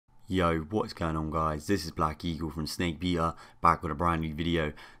Yo, what's going on guys? This is Black Eagle from Snakebeater, back with a brand new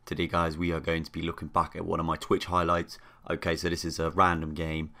video. Today guys, we are going to be looking back at one of my Twitch highlights. Okay, so this is a random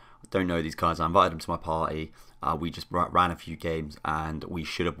game. I don't know these guys, I invited them to my party. We just ran a few games and we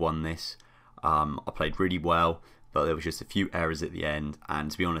should have won this. I played really well, but there was just a few errors at the end. And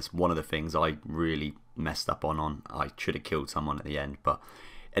to be honest, one of the things I really messed up on, I should have killed someone at the end. But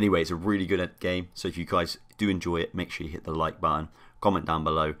anyway, it's a really good game. So if you guys do enjoy it, make sure you hit the like button. Comment down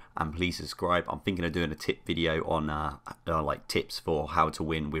below and please subscribe. I'm thinking of doing a tip video on like tips for how to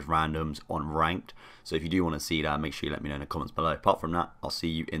win with randoms on ranked. So if you do want to see that, make sure you let me know in the comments below. Apart from that, I'll see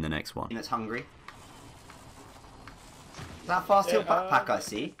you in the next one. It's hungry. That fast hill backpack I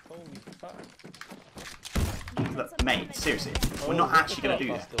see. Look, mate, seriously, we're not actually going to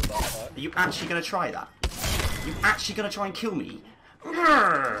do that. Are you actually going to try that? Are you actually going to try and kill me?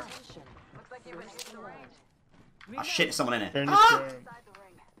 Oh shit, there's someone in it. Ah!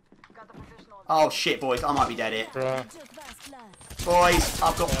 Oh shit, boys, I might be dead here. Boys,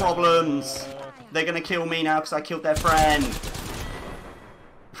 I've got problems. They're gonna kill me now because I killed their friend.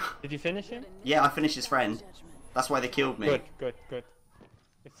 Did you finish him? Yeah, I finished his friend. That's why they killed me. Good.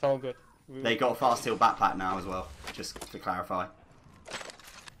 It's all good. They got a fast heal backpack now as well, just to clarify.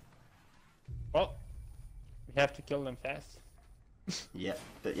 Well, we have to kill them fast. Yeah,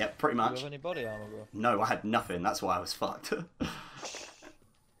 pretty much. Do you have any body armor, bro? No, I had nothing. That's why I was fucked.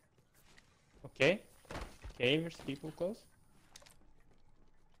 Okay, there's people close.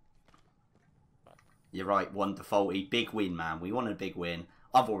 You're right, one defaulty. Big win, man. We wanted a big win.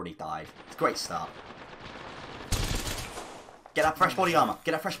 I've already died. It's a great start. Get that fresh body armor.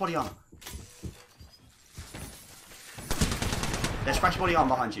 Get that fresh body armor. There's fresh body armor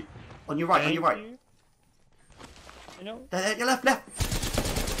behind you. On your right, on your right. You know? There, your left.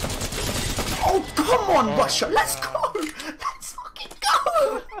 Oh, come on, Russia. Let's go. Let's fucking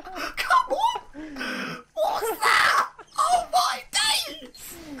go. Come on. What's that? Oh, my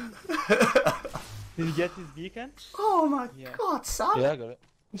days. Did you get his beacon? Oh, my God, son. Yeah, I got it.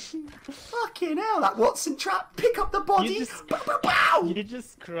 Fucking hell, that Watson trap. Pick up the body. You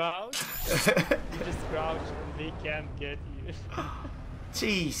just crouch. And they can't get you.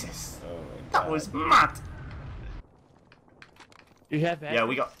 Jesus. Oh that was mad. You have Yeah,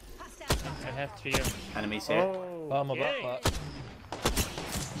 we got I have 3 enemies here. Oh, my backpack.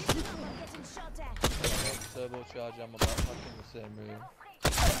 Turbocharge on my backpack in the same room.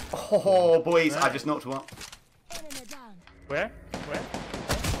 Oh, boys, I just knocked one. Where?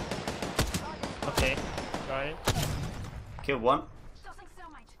 Okay, got it. Killed one.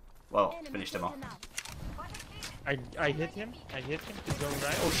 Well, finished him off. I hit him. He's going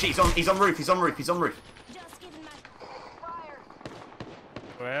right. Oh shit, he's on roof.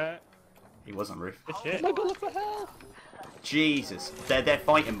 Where? He was on roof. Oh shit. Oh my God, look for help! Jesus, they're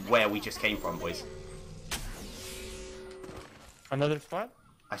fighting where we just came from, boys. Another squad?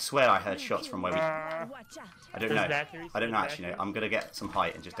 I swear I heard shots from where we. I don't know. I don't know actually. No. I'm gonna get some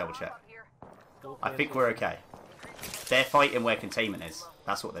height and just double check. I think we're okay. They're fighting where containment is.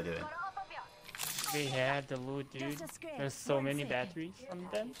 That's what they're doing. They had the loot, dude. There's so many batteries on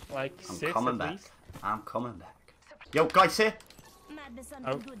them. Like I'm 6 coming at back. least. I'm coming back. Yo, guys here.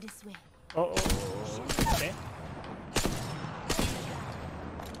 Oh. Okay.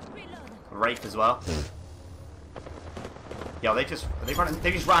 Wraith as well. Yo, they just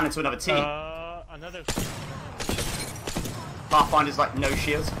ran into another team. Another. Pathfinder's like no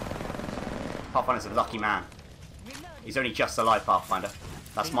shields. Pathfinder's a lucky man. He's only just alive, Pathfinder.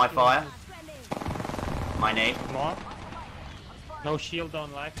 That's my fire. My name. Come on. No shield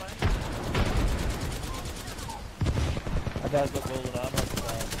on lifeline. That guy's got golden armor.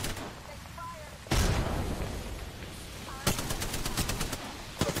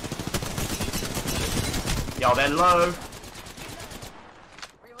 Yo, they're low.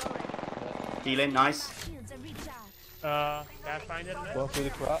 Healing, nice. Pathfinder left. Going through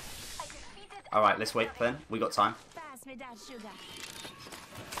the crap. Alright, let's wait then. We got time.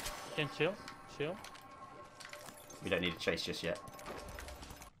 Can chill. We don't need to chase just yet.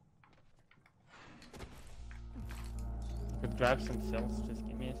 Could grab some cells. Just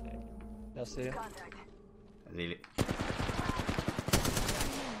give me a sec. I see him. Really.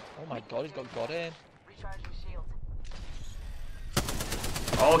 Oh my God, he's got in.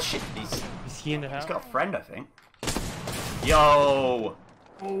 Oh shit, Is he in the house? he's got a friend, I think. Yo!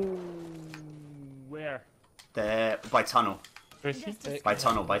 Oh, where? They're by tunnel. Where is he? By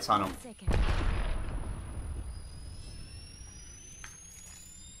tunnel.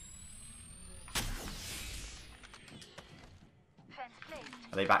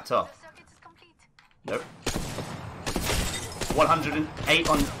 Are they backed off? Nope. 108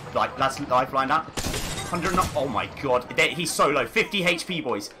 on, like, last lifeline down. 100, oh my god. He's so low. 50 HP,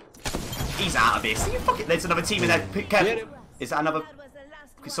 boys. He's out of this. There's another team in there. Careful. Is that another?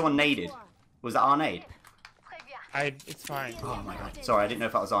 Because someone naded. Was that our nade? It's fine. Oh my god. Sorry, I didn't know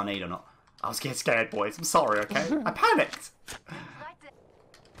if that was our nade or not. I was getting scared, boys. I'm sorry, okay? I panicked.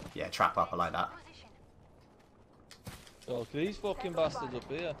 Yeah, trap up. I like that. Oh, these fucking bastards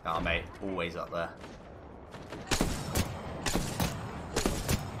up here. Oh, mate. Always up there.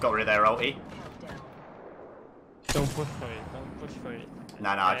 Got rid of their ulti. Don't push for it. Don't push for it.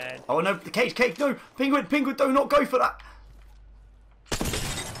 No. Oh no, the cage, no! Penguin, do not go for that!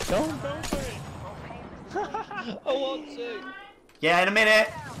 Don't go for it! I want to! Yeah, in a minute!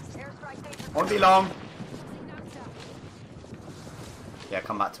 Won't be long. Yeah,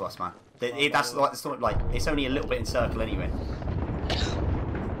 come back to us, man. That's like, it's only a little bit in circle anyway.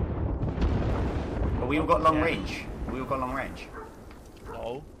 But we all got long range.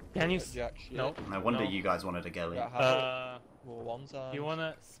 No. Can you? Jack shit. No. No wonder you guys wanted to go in. One time. You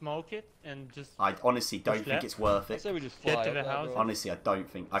wanna smoke it and just? I honestly don't think it's worth I it. say we just fly Get to up the there, house. bro. Honestly, I don't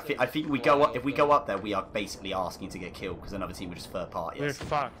think. I think we go up. If we go up there, we are basically asking to get killed because another team would just third party We're us.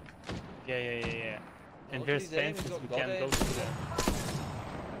 fucked. Yeah. And Look there's at his aim, he's fences. We got can't go God through them.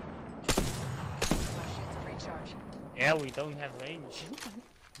 Yeah, we don't have range.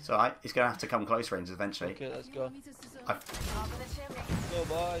 So it's gonna have to come close range eventually. Okay, let's go. I- Go,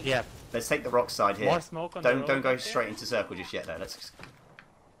 boys. Yeah. Let's take the rock side here. More smoke on the road Don't go up there. straight into circle just yet though. Let's.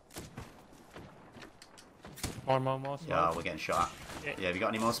 More smoke. Yeah, we're getting shot at. Yeah, have you got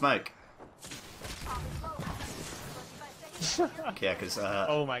any more smoke? Yeah, because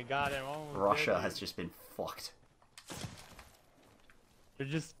Oh my god, I'm almost Russia dead. has just been fucked. They're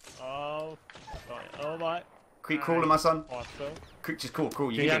just. Oh. Sorry. Oh my. Keep crawling, my son. Also. Just crawl.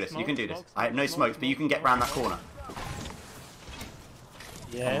 You Do you can have do this. You can do smoke? this. I have no smokes, but you can get round that corner.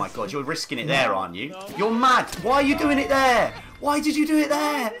 Yes. Oh my god, you're risking it there, aren't you? No. You're mad. Why are you doing it there? Why did you do it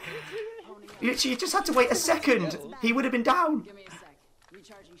there? You just had to wait a second. He would have been down. Give me a sec.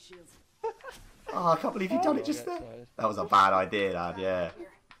 Recharging shields. Oh, I can't believe you've done it just there. That was a bad idea, Dad. Yeah.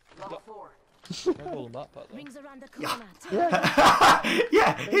 Level 4. Can I golden backpack then? Rings around the corner.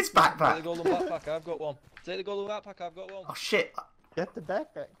 Yeah, his Take the backpack. golden backpack, I've got one. Take the golden backpack, I've got one. Oh shit. Get the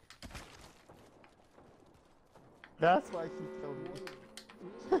backpack. That's why he killed me.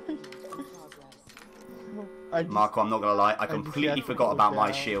 Marco, I'm not gonna lie. I just completely had to forgot go about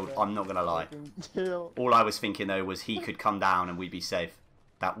my down, shield. but- I'm not gonna lie. Chill. All I was thinking though was he could come down and we'd be safe.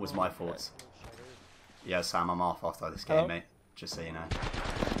 That was my thoughts. Yeah, Sam, I'm off after this game, Hello? mate. Just so you know.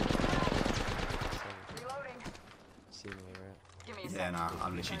 Reloading. See you later. Give me a Yeah, sec. no,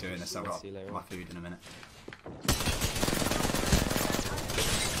 I'm literally doing this. I've got See you later. my food in a minute.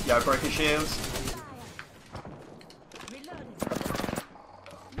 Yo, broken shields. Reloading.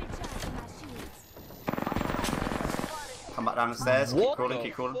 Recharging my shields. Come back down the stairs. Keep What crawling, the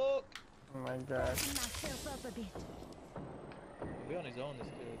keep crawling. fuck? Oh my god. Picking myself up a bit. He'll be on his own, this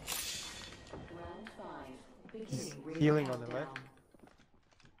kid. He's healing on the left.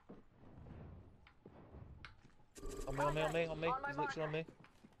 On me. He's literally on me.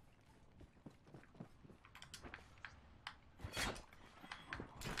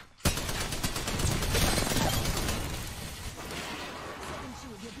 Second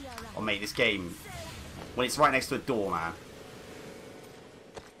shield, you'll be alright. Oh, mate, this game, when it's right next to a door, man.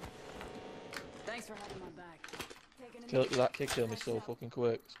 Thanks for having my back. Taking a Kill, that kid killed me so fucking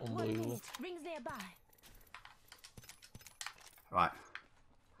quick. It's 1 unbelievable. minute. Rings nearby. Right.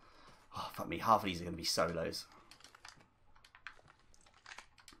 Oh, fuck me. Half of these are going to be solos.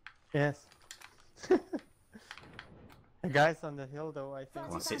 Yes. The guys on the hill though, I think.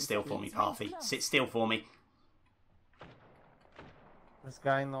 Come on, sit still for me, Parfy. Sit still for me. This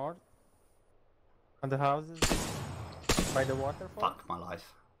guy north. On the houses. By the waterfall. Fuck my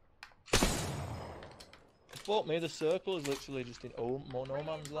life. Fuck me, the circle is literally just in no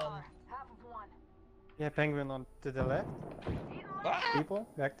man's land. half of one. Yeah, penguin on to the left. Ah! People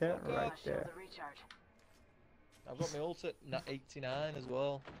back there, Oh, right shields there. are recharge. I've got my ult at 89 as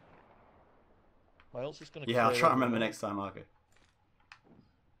well. My ult's just gonna Yeah, I'll clear try and everyone remember out. next time, Marco.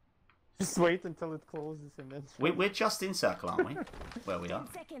 Just wait until it closes and then. We're just in circle, aren't we? Where we are.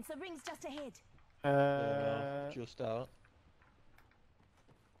 10 seconds. The ring's just ahead. There we go, just out.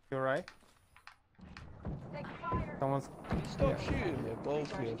 You're right. Take fire. Someone's. Stop shooting me,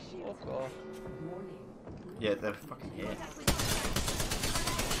 both of you. Fuck off. Yeah, they're fucking here. Listen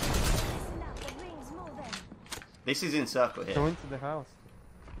up. The ring's moving. This is in circle Go here. into the house.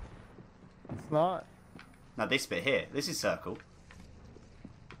 It's not. Now this bit here. This is circle.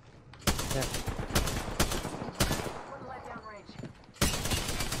 Yeah. Wouldn't let down range.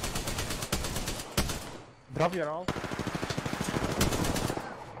 Drop your ult.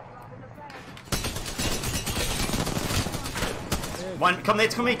 One, come there,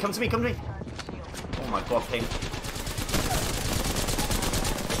 come to me, come to me, come to me. Oh my god, ping.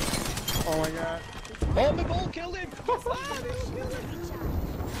 Oh my god. Oh, my ball killed him! Ah, my ball killed him!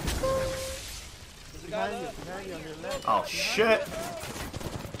 There's a guy Behind you, there. behind you on your left. Oh shit.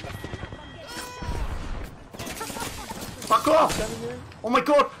 Fuck off! Oh my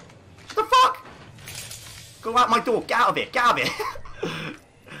god! What the fuck? Go out my door, get out of it, get out of it!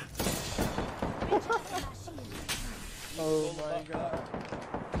 Oh my god.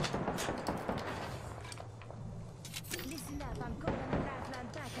 Listen up, I'm calling a lifeline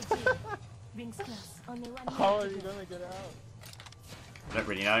back at you. Rings close. Only one How are minute you to go. gonna get out? I don't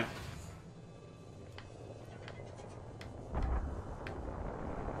really know.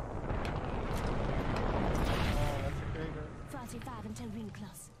 Oh, that's a great one. 45 until ring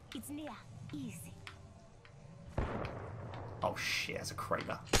close. It's near. Easy. Oh shit, that's a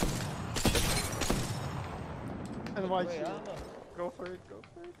Krager. And why Great you? armor. Go for it, go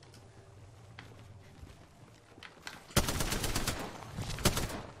for it.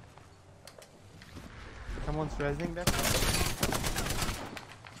 Someone's rezzing that.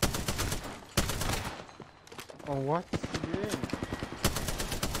 Oh, what is he doing?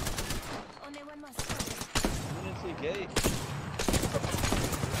 Only one more squad. Run into your gate.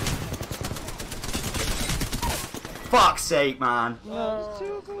 Fuck's sake, man. Oh, it's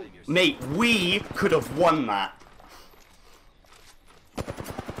too good. Mate, we could have won that.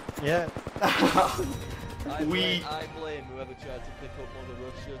 Yeah. I We- blame whoever tried to pick up Mother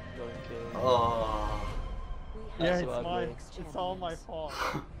Russia during killing. Oh, Yeah, That's it's what I mine. blame. It's all my fault.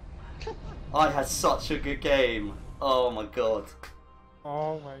 I had such a good game. Oh my god.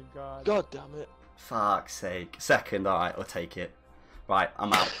 Oh my god. God damn it. Fuck's sake. Second, alright, I'll take it. Right,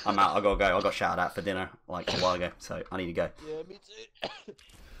 I'm out. I'm out. I gotta go. I got shouted at for dinner like a while ago, so I need to go. Yeah, me too.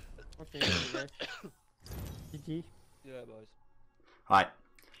 Okay, guys. GG. Yeah, boys. Right.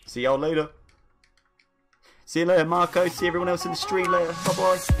 See y'all later. See you later, Marco. See everyone else in the stream later. Bye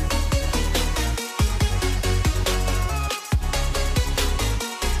bye.